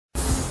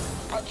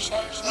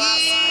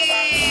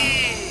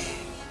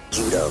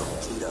Judo.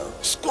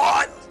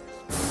 Squad.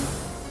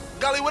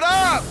 Gully, what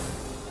up?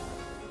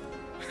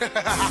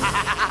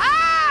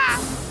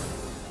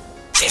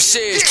 This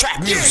is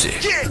trap music,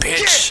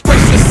 bitch.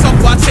 Brace yourself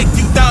while I take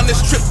you down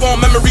this trip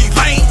on memory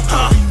lane.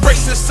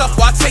 Brace yourself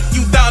while I take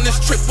you down this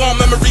trip on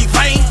memory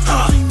lane.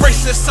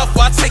 Brace yourself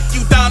while I take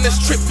you down this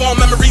trip on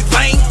memory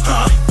lane.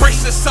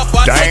 Brace yourself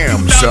while I take you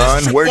down this trip on memory lane. Damn,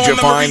 son, where'd you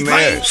find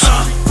this?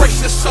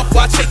 Brace yourself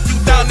while I take you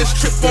down this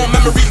trip on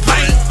memory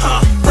lane.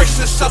 Brace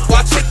yourself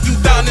while I take you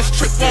down this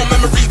trip on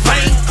memory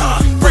lane.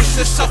 Brace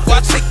yourself while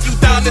I take you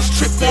down this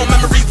trip on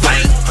memory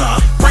lane.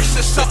 Brace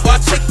yourself while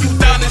I take you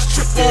down this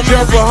trip on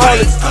memory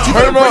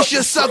lane. Brace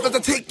yourself as I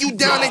take you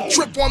down and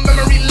trip on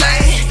memory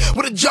lane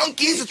with the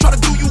junkies that try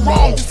to do you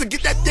wrong just to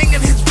get that thing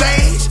in his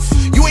veins.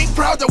 You ain't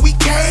proud that we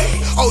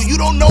came? Oh, you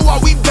don't know why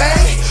we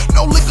bang?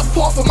 No liquor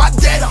pour for my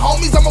dead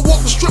homies. I'ma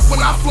walk the strip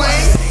when I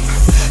flame.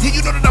 Yeah,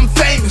 you know that I'm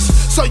famous,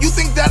 so you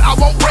think that I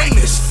won't bring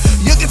this?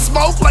 You get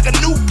smoked like a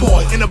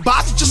Newport in a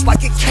box just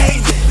like it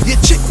came in. Your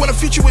chick wanna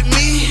feature with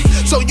me,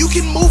 so you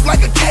can move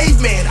like a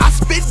caveman. I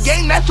spit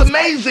game, that's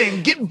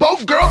amazing. Get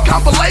both girl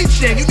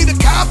compilation. You need a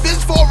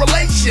confidence for a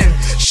relation.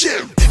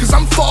 Shit, cause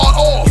I'm far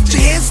off. Get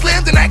your hand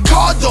slammed in that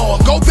car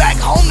door. Go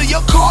back home to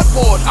your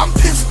cardboard. I'm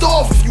pissed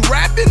off. If you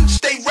rapping,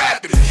 stay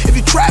rapping. If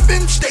you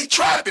trapping, stay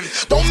trapping.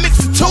 Don't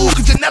mix the two,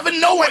 cause you never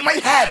know it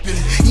might happen.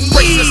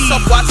 Brace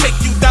yourself while I take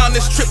you down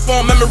this trip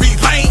on memory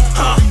lane.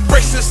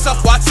 Brace yourself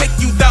while I take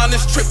you down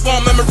this trip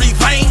on memory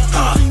lane.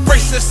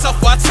 Brace yourself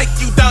while I take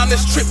you down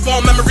this trip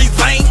on memory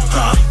lane.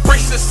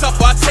 Brace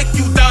yourself while I take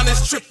you down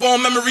this trip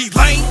on memory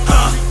lane.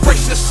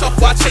 Brace yourself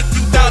while I take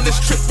you down this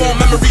trip on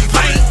memory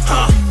lane.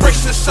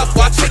 Brace yourself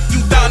while I take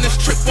you down this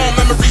trip on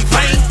memory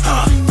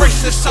lane.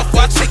 Brace yourself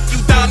while I take you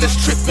down this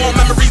trip on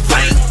memory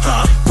lane.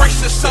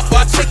 Brace yourself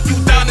while I take you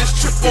down this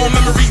trip on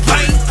memory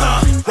lane.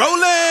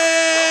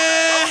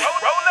 Rollin',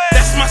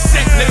 that's my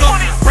set,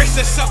 nigga. Brace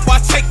yourself while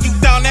I take you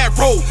down that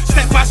road,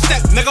 step by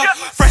step, nigga.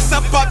 Fresh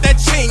up out that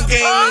chain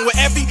gang, where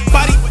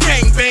everybody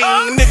gang bang.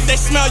 And if they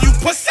smell you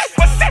pussy,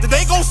 then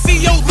they gon' see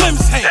your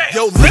limbs hang.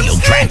 Your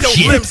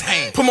limbs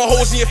hang. Put my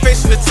holes in your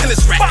face in a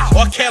tennis racket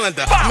or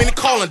calendar. I mean a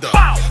colander.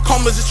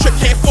 Karma's a trip,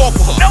 can't fall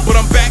for her. But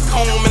I'm back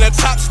home and the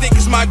top stick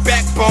is my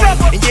backbone.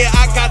 And yeah,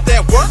 I got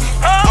that work.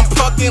 I'm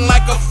plugged in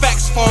like a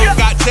fax phone.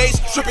 Got J's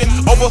tripping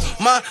over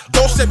my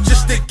doorstep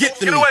just to get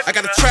to me. I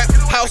got a trap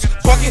house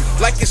bucket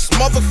like it's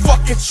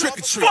motherfucking trick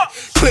or treat.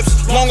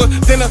 Clips longer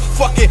than a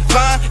fucking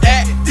line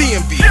at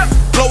DMV.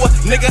 Blow a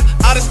nigga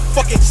out his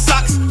fucking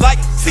socks like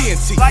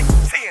TNT.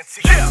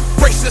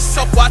 Brace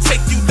yourself while I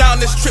take you down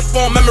this trip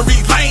on memory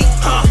lane.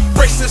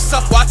 Brace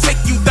yourself while I take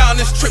you down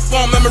this trip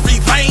on memory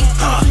lane.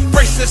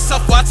 Brace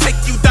yourself while I take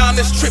you down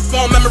this trip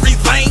on memory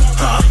lane.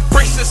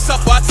 Brace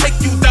yourself while I take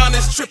you down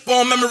this trip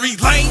on memory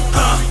lane.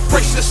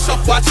 Brace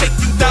yourself while I take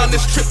you down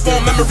this trip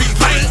on memory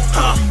lane.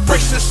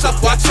 Brace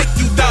yourself while I take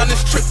you down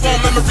this trip on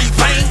memory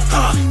lane.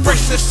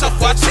 Brace yourself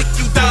while I take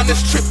you down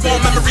this trip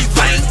on memory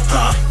lane.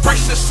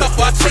 Brace yourself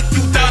while I take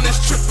you down this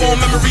trip on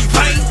memory lane.